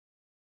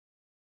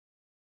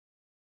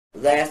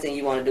Last thing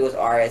you want to do is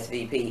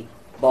RSVP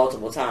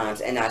multiple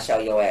times and not show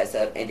your ass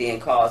up and then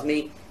cause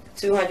me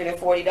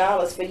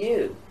 $240 for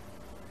you.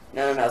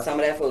 No. Some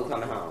of that food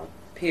coming home.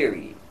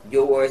 Period.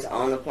 Yours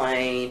on the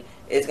plane.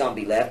 It's going to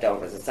be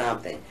leftovers or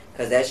something.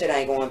 Because that shit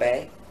ain't going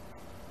back.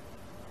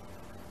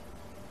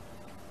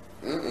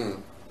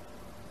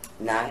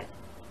 Not.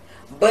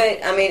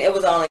 But, I mean, it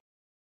was only...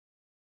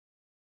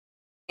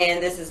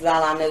 And this is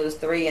Lala News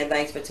 3, and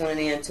thanks for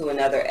tuning in to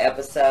another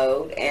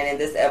episode. And in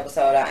this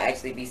episode, I'll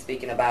actually be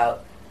speaking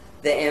about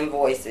the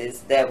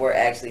invoices that were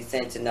actually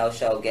sent to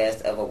no-show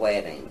guests of a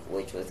wedding,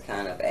 which was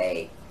kind of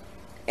a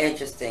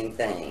interesting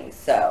thing.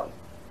 So,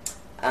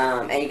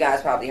 and you guys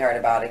probably heard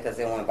about it because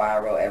it went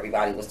viral.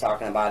 Everybody was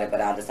talking about it,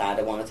 but I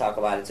decided I want to talk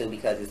about it too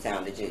because it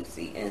sounded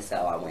juicy, and so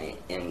I went,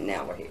 and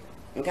now we're here.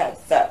 Okay,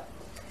 so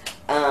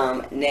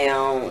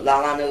now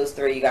Lala News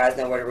 3, you guys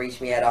know where to reach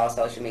me at all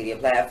social media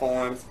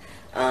platforms.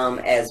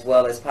 As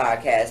well as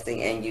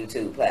podcasting and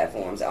YouTube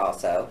platforms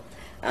also.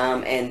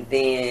 And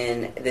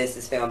then this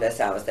is filmed at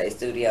Solid State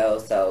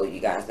Studios, so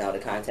you guys know to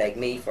contact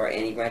me for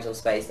any rental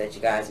space that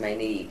you guys may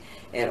need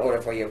in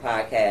order for your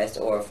podcast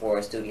or for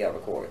a studio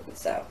recording.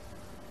 So,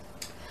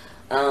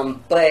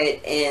 but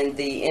in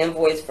the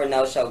invoice for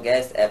no show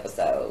guest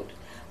episode,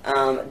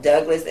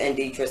 Douglas and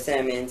Deetra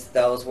Simmons,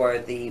 those were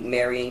the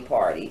marrying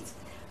parties,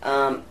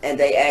 and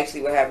they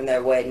actually were having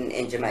their wedding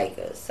in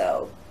Jamaica.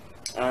 So,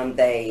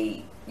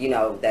 they. You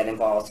know, that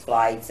involves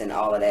flights and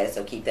all of that,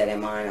 so keep that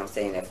in mind. I'm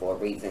saying that for a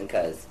reason,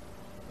 because,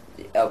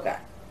 okay.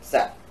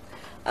 So,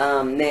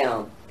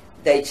 now,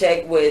 they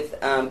checked with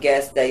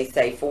guests, they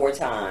say 4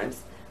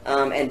 times,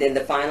 and then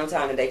the final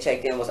time that they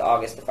checked in was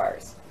August the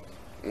 1st.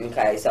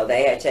 Okay, so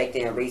they had checked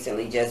in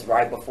recently, just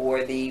right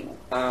before the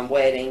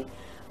wedding,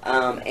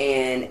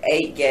 and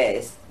 8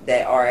 guests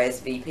that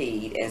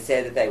RSVP'd and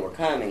said that they were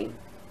coming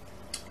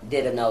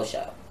did a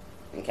no-show.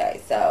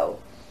 Okay, so,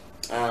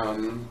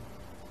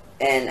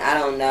 and I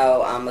don't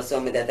know, I'm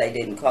assuming that they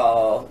didn't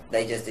call,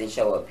 they just didn't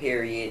show up,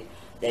 period.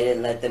 They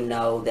didn't let them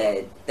know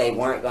that they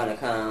weren't going to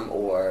come,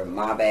 or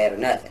my bad, or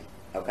nothing.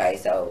 Okay,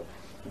 so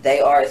they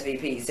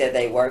RSVP, said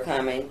they were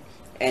coming,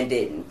 and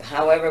didn't.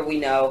 However, we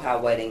know how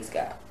weddings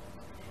go.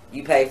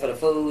 You pay for the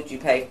food, you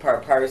pay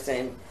per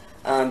person.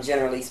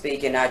 Generally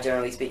speaking, not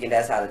generally speaking,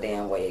 that's how the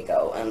damn way it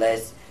go.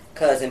 Unless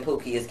Cousin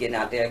Pookie is getting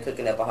out there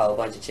cooking up a whole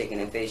bunch of chicken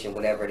and fish and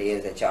whatever it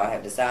is that y'all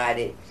have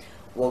decided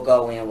will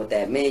go in with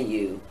that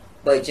menu.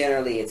 But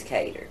generally it's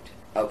catered,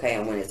 okay?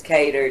 And when it's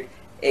catered,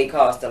 it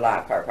costs a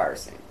lot per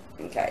person,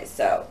 okay?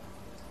 So,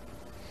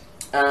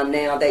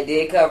 now they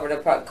did cover the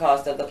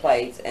cost of the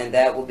plates, and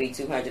that will be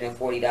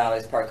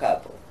 $240 per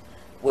couple,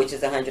 which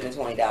is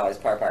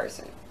 $120 per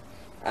person.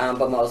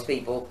 But most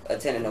people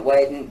attending the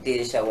wedding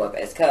did show up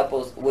as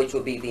couples, which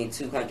would be the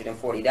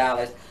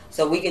 $240.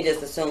 So we can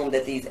just assume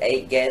that these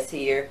 8 guests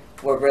here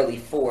were really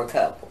 4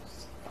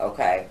 couples,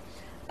 okay?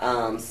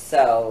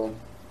 So...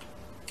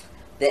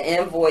 the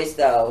invoice,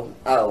 though,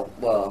 oh,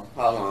 well,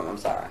 hold on, I'm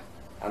sorry.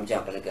 I'm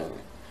jumping the gun.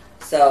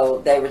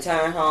 So, they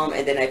returned home,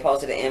 and then they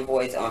posted an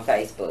invoice on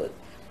Facebook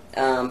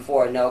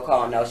for a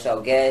no-call,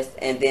 no-show guest,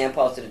 and then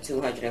posted a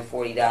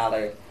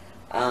 $240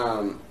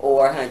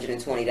 or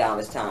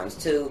 $120 times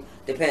 2,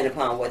 depending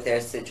upon what their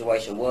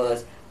situation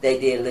was. They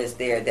did list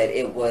there that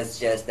it was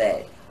just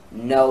that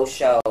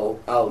no-show,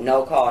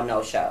 no-call,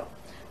 no-show.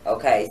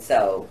 Okay,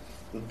 so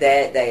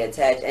that they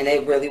attached, and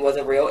it really was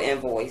a real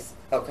invoice,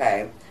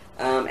 okay.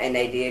 And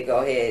they did go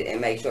ahead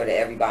and make sure that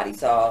everybody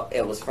saw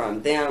it was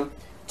from them,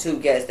 2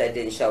 guests that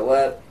didn't show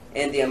up,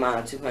 in the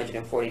amount of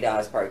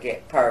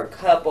 $240 per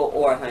couple,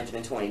 or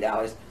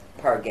 $120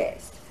 per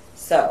guest.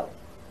 So,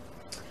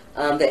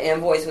 the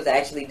invoice was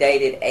actually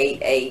dated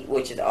 8/8,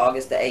 which is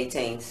August the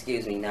 18th.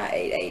 Excuse me, not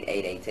 8/8,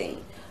 8/18.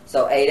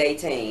 So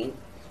 8/18,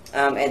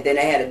 and then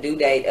they had a due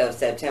date of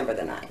September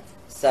the 9th.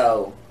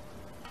 So,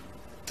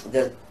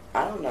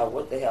 I don't know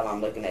what the hell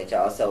I'm looking at,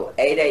 y'all. So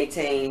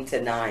 8/18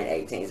 to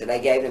 9/18. So they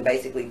gave them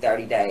basically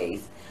 30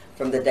 days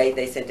from the date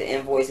they sent the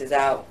invoices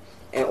out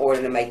in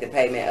order to make the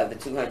payment of the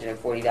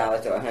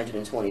 $240 or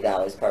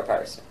 $120 per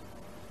person.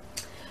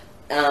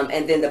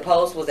 And then the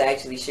post was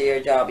actually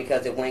shared, y'all,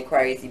 because it went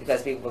crazy,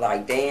 because people were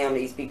like, damn,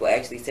 these people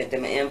actually sent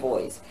them an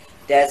invoice.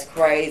 That's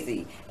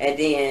crazy. And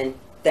then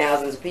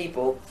thousands of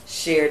people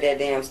shared that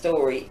damn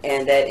story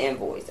and that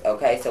invoice.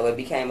 Okay, so it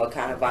became a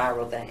kind of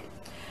viral thing.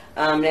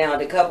 Now,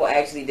 the couple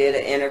actually did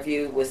an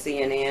interview with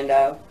CNN,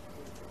 though.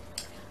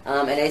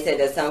 And they said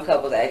that some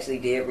couples actually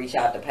did reach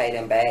out to pay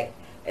them back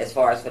as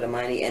far as for the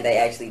money, and they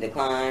actually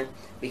declined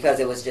because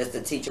it was just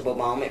a teachable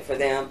moment for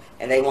them,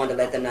 and they wanted to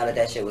let them know that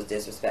that shit was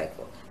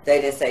disrespectful.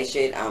 They didn't say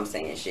shit, I'm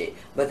saying shit.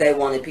 But they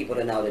wanted people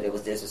to know that it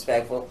was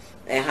disrespectful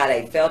and how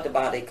they felt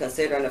about it,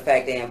 considering the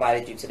fact they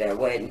invited you to their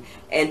wedding.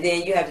 And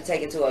then you have to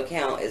take into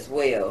account as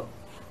well,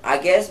 I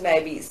guess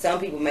maybe some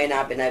people may not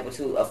have been able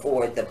to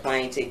afford the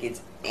plane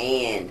tickets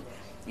and,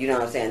 you know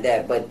what I'm saying,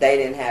 that, but they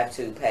didn't have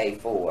to pay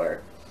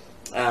for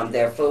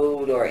their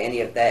food or any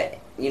of that,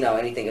 you know,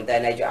 anything of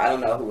that nature. I don't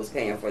know who was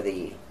paying for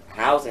the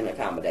housing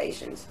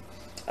accommodations.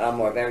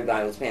 or if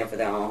everybody was paying for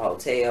their own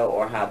hotel,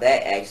 or how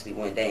that actually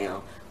went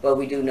down. But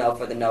we do know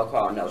for the no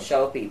call, no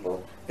show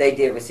people, they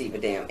did receive a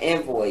damn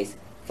invoice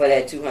for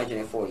that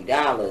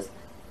 $240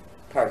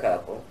 per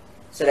couple,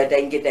 so that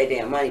they can get their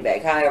damn money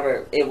back.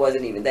 However, it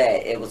wasn't even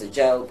that. It was a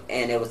joke,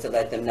 and it was to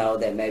let them know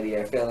that maybe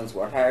their feelings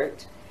were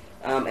hurt,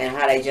 and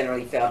how they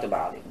generally felt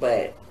about it.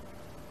 But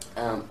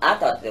I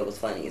thought that it was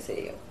funny as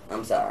hell.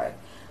 I'm sorry.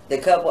 The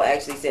couple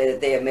actually said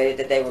that they admitted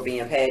that they were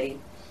being petty,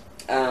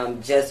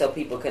 just so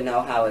people could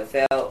know how it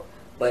felt.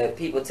 But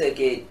people took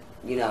it,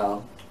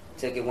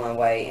 took it one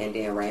way and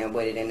then ran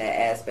with it in that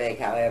aspect.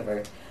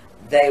 However,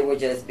 they were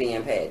just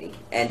being petty.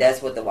 And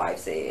that's what the wife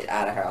said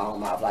out of her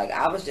own mouth. Like,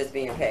 I was just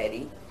being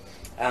petty.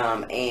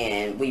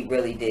 And we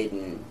really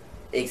didn't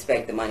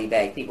expect the money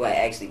back. People had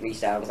actually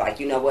reached out and was like,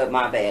 you know what,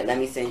 my bad. Let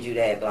me send you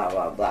that, blah,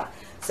 blah, blah.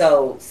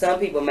 So some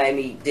people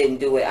maybe didn't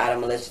do it out of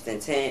malicious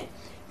intent.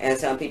 And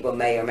some people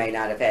may or may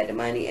not have had the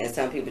money. And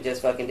some people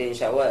just fucking didn't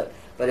show up.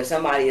 But if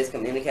somebody is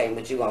communicating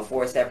with you on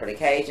 4 separate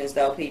occasions,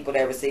 though, people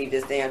that received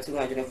this damn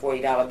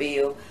 $240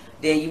 bill,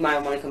 then you might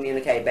want to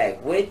communicate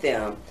back with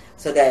them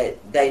so that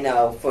they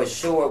know for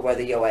sure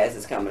whether your ass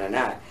is coming or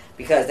not.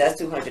 Because that's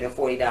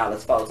 $240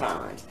 4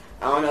 times.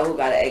 I don't know who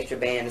got an extra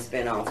band to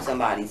spend on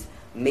somebody's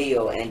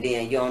meal and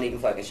then you don't even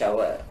fucking show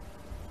up.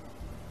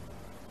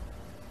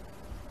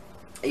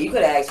 You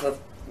could ask for,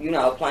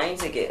 plane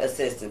ticket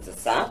assistance or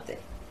something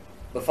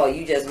before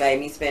you just made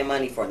me spend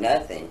money for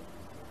nothing.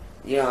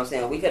 You know what I'm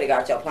saying? We could have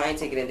got your plane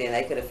ticket and then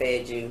they could have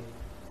fed you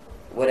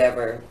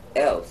whatever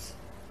else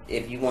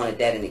if you wanted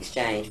that in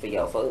exchange for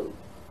your food.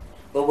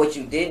 But what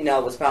you didn't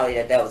know was probably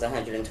that was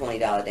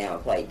 $120 damn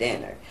plate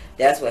dinner.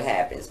 That's what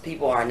happens.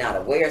 People are not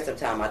aware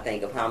sometimes, I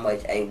think, of how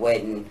much a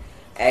wedding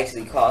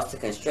actually costs to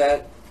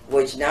construct,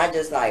 which not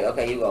just like,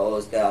 okay, you go,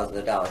 it's thousands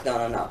of dollars.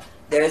 No.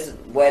 There's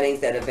weddings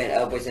that have been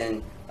upwards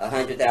in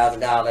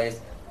 $100,000.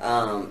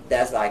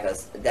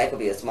 That could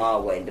be a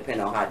small wedding,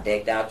 depending on how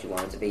decked out you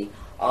want it to be,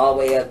 all the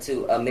way up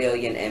to $1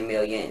 million and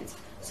millions.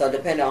 So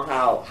depending on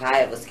how high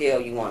of a scale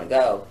you want to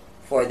go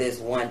for this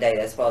one day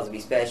that's supposed to be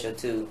special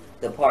to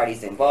the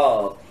parties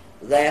involved,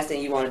 last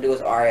thing you want to do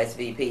is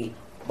RSVP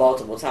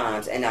multiple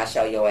times and not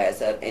show your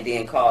ass up and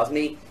then cost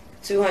me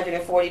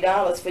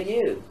 $240 for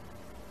you.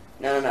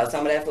 No.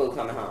 Some of that food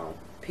coming home.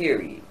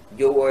 Period.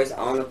 Yours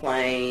on the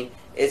plane.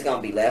 It's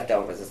going to be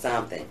leftovers or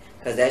something.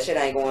 Because that shit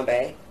ain't going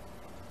back.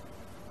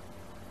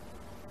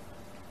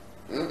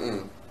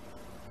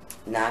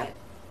 Not.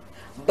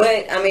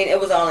 But, I mean, it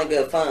was all in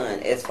good fun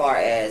as far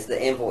as the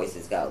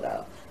invoices go,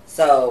 though.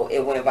 So,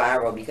 it went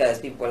viral because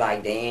people were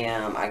like,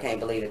 damn, I can't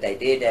believe that they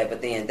did that.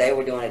 But then they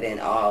were doing it in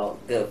all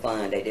good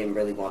fun. They didn't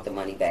really want the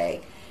money back,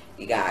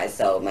 you guys.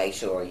 So, make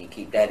sure you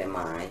keep that in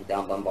mind.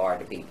 Don't bombard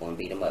the people and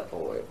beat them up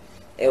for it.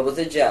 It was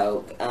a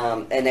joke.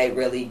 And they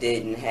really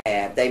didn't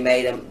have, they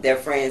made them, their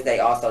friends,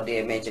 they also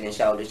did mention and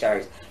show the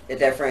shirts, that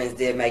their friends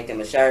did make them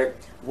a shirt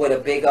with a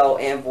big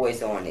old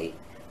invoice on it,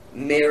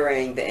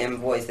 mirroring the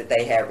invoice that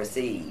they had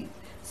received.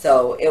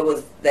 So it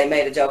was, they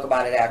made a joke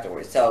about it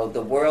afterwards. So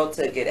the world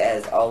took it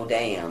as, oh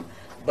damn.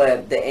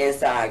 But the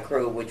inside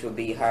crew, which would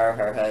be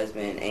her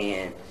husband,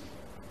 and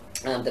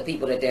the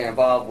people that they're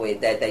involved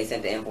with that they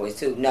sent the invoice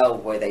to, know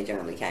where they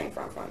generally came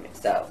from it.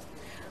 So,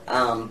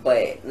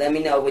 but let me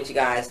know what you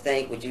guys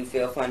think. Would you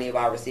feel funny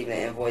about receiving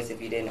an invoice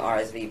if you didn't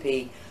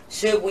RSVP?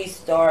 Should we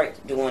start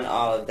doing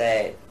all of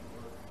that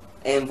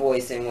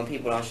invoicing when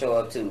people don't show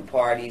up to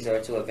parties or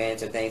to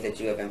events or things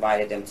that you have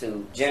invited them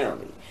to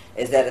generally?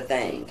 Is that a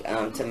thing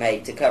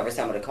to cover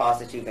some of the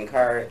costs that you've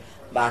incurred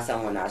by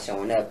someone not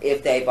showing up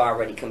if they've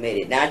already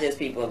committed? Not just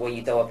people when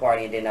you throw a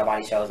party and then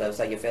nobody shows up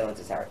so your feelings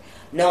is hurt.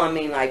 No, I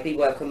mean like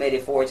people have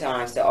committed 4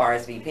 times to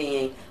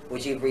RSVPing,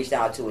 which you've reached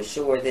out to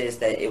assure this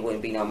that it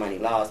wouldn't be no money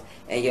lost,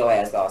 and your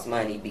ass lost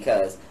money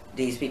because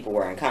these people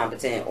were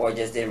incompetent or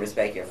just didn't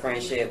respect your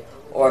friendship,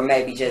 or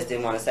maybe just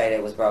didn't want to say they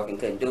was broken,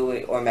 couldn't do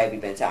it, or maybe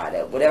been tied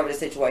up. Whatever the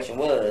situation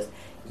was,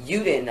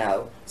 you didn't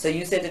know, so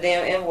you sent the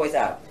damn invoice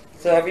out.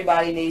 So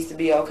everybody needs to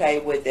be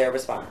okay with their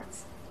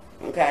response,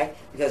 okay?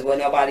 Because when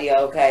nobody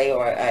okay,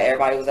 or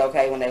everybody was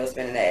okay when they were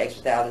spending that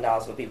extra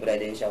 $1,000 for people that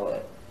didn't show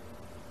up.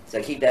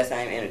 So keep that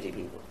same energy,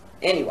 people.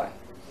 Anyway,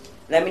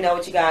 let me know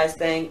what you guys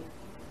think.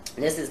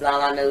 This is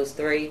Lala News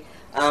 3.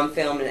 I'm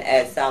filming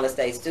at Solid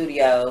State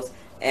Studios,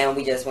 and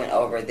we just went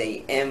over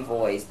the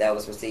invoice that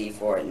was received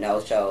for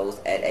no shows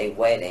at a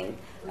wedding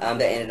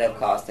that ended up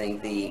costing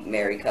the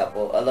married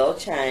couple a little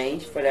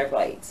change for their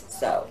plates.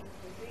 So,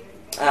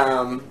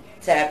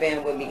 tap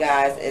in with me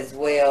guys as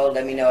well.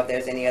 Let me know if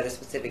there's any other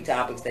specific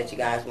topics that you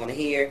guys want to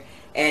hear.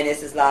 And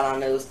this is Lala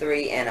News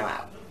 3, and I'm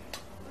out.